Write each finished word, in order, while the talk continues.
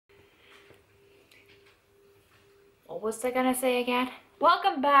What was I gonna say again?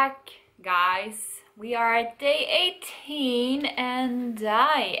 Welcome back, guys. We are at day 18 and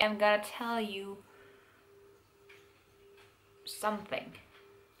I am gonna tell you something.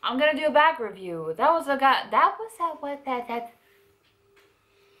 I'm gonna do a bag review.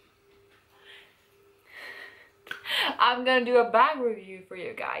 I'm gonna do a bag review for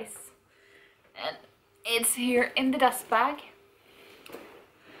you guys. And it's here in the dust bag.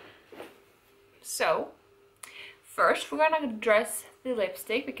 So, first we're gonna address the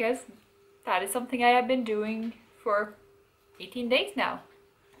lipstick because that is something I have been doing for 18 days now.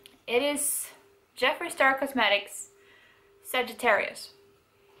 It is Jeffree Star Cosmetics Sagittarius.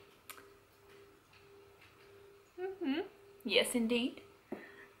 Yes, indeed.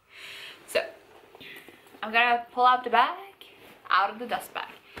 So, I'm gonna pull out the bag out of the dust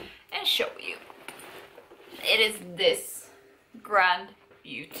bag and show you. It is this grand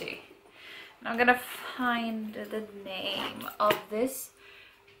beauty. And I'm gonna find the name of this.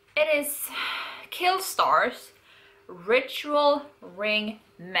 It is Killstar's Ritual Ring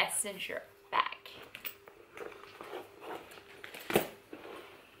Messenger bag.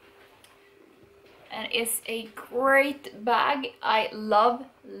 And it's a great bag. I love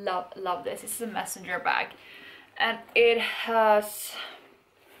this. It's a messenger bag. And it has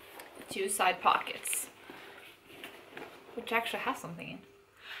two side pockets. Which actually has something in.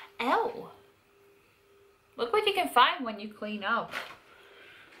 Oh! Look what you can find when you clean up.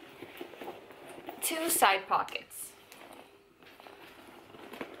 Two side pockets.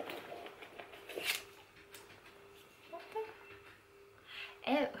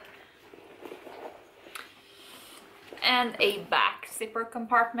 Oh. And a back zipper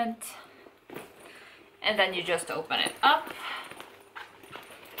compartment. And then you just open it up.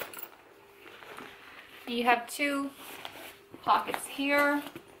 You have two pockets here.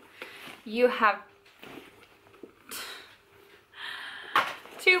 You have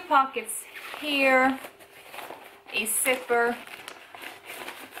two pockets here, a zipper,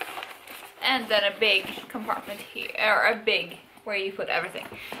 and then a big compartment here, or a big where you put everything.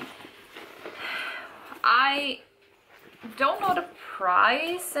 I don't know the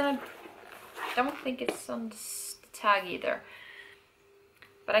price, and I don't think it's on the tag either,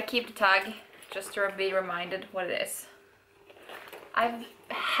 but I keep the tag just to be reminded what it is. I've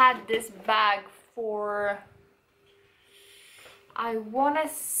had this bag for, I want to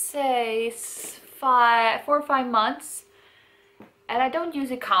say 4 or 5 months, and I don't use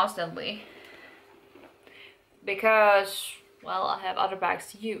it constantly because, well, I have other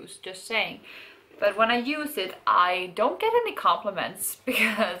bags to use, just saying. But when I use it, I don't get any compliments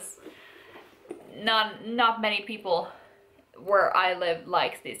because not many people where I live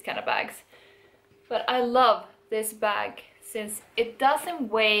like these kind of bags. But I love this bag since it doesn't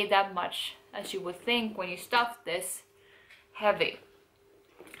weigh that much as you would think when you stuff this heavy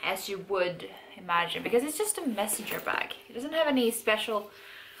as you would imagine, because it's just a messenger bag. It doesn't have any special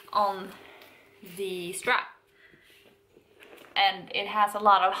on the strap, and it has a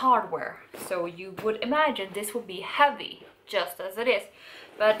lot of hardware, so you would imagine this would be heavy just as it is,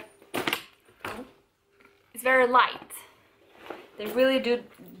 but it's very light. They really did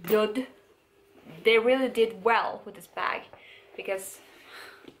well with this bag because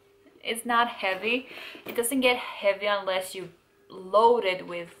it's not heavy. It doesn't get heavy unless you load it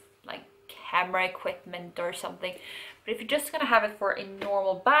with like camera equipment or something. But if you're just gonna have it for a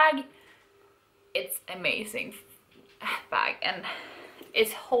normal bag, it's amazing bag, and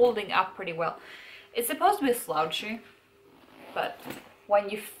it's holding up pretty well. It's supposed to be slouchy, but when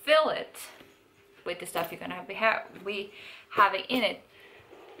you fill it with the stuff you're gonna be having in it,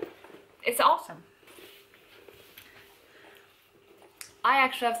 it's awesome. I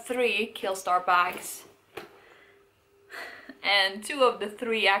actually have 3 Killstar bags, and 2 of the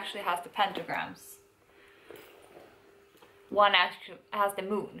 3 actually has the pentagrams. One actually has the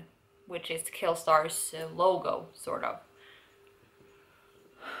moon, which is Killstar's logo, sort of.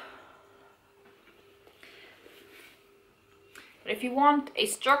 But if you want a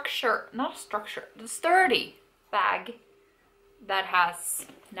the sturdy bag that has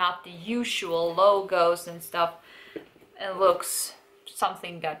not the usual logos and stuff and looks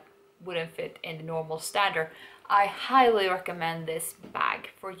something that wouldn't fit in the normal standard, I highly recommend this bag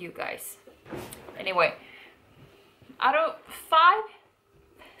for you guys. Anyway, out of 5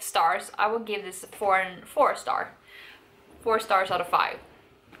 stars, I will give this a 4 star. 4 stars out of 5.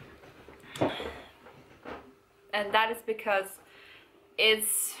 And that is because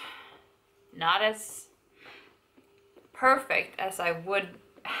it's not as perfect as I would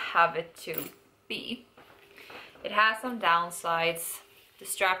have it to be. It has some downsides. The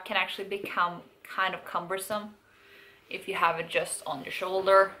strap can actually become kind of cumbersome if you have it just on your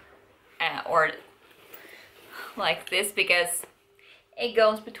shoulder or like this, because it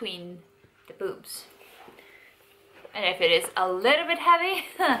goes between the boobs. And if it is a little bit heavy,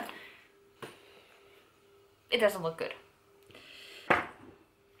 it doesn't look good.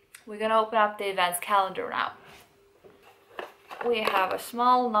 We're gonna open up the advance calendar now. We have a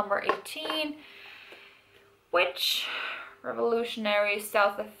small number 18, which revolutionary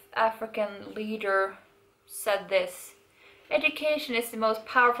South African leader said this: education is the most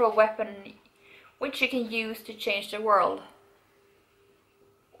powerful weapon which you can use to change the world.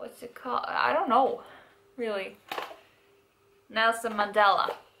 What's it called? I don't know, really. Nelson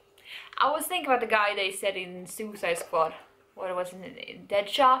Mandela. I was thinking about the guy they said in Suicide Squad. What was it?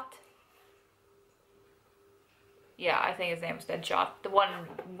 Deadshot? Yeah, I think his name was Deadshot. The one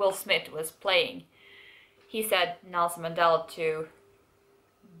Will Smith was playing. He said Nelson Mandela to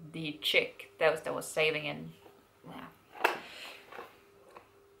the chick that was sailing in. Yeah.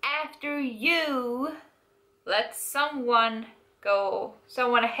 After you, let someone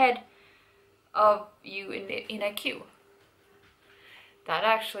ahead of you in a queue. That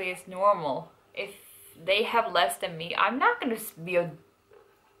actually is normal. If they have less than me, I'm not gonna be a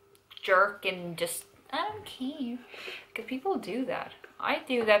jerk and just, I don't care. Because people do that. I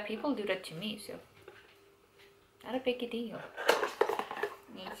do that, people do that to me, so not a big a deal.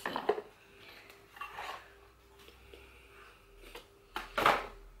 Let's see.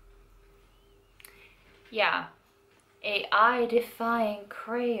 Yeah, a eye-defying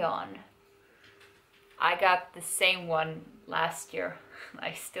crayon. I got the same one last year.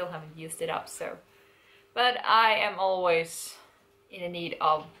 I still haven't used it up, so. But I am always in need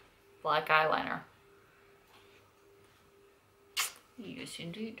of black eyeliner. Yes,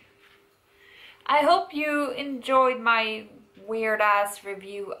 indeed. I hope you enjoyed my weird-ass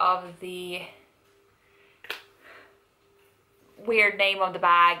review of the weird name of the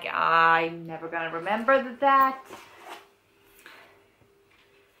bag. I'm never gonna remember that.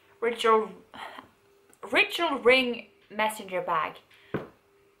 Ritual Ring Messenger Bag.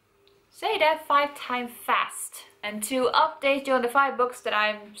 Say that 5 times fast. And to update you on the 5 books that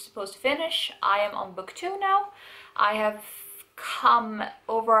I'm supposed to finish, I am on book 2 now. I have come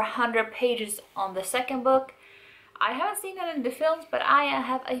over 100 pages on the second book. I haven't seen it in the films, but I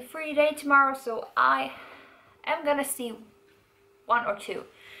have a free day tomorrow, so I am gonna see 1 or 2.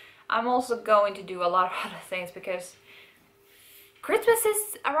 I'm also going to do a lot of other things because Christmas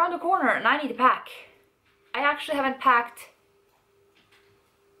is around the corner and I need to pack. I actually haven't packed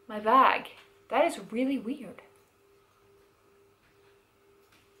my bag. That is really weird.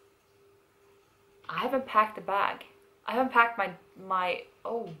 I haven't packed the bag. I haven't packed my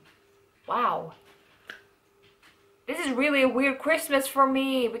oh, wow. This is really a weird Christmas for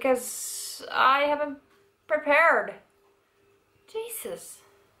me because I haven't prepared. Jesus.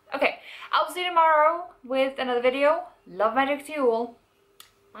 Okay, I'll see you tomorrow with another video. Love magic to you all.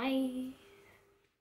 Bye.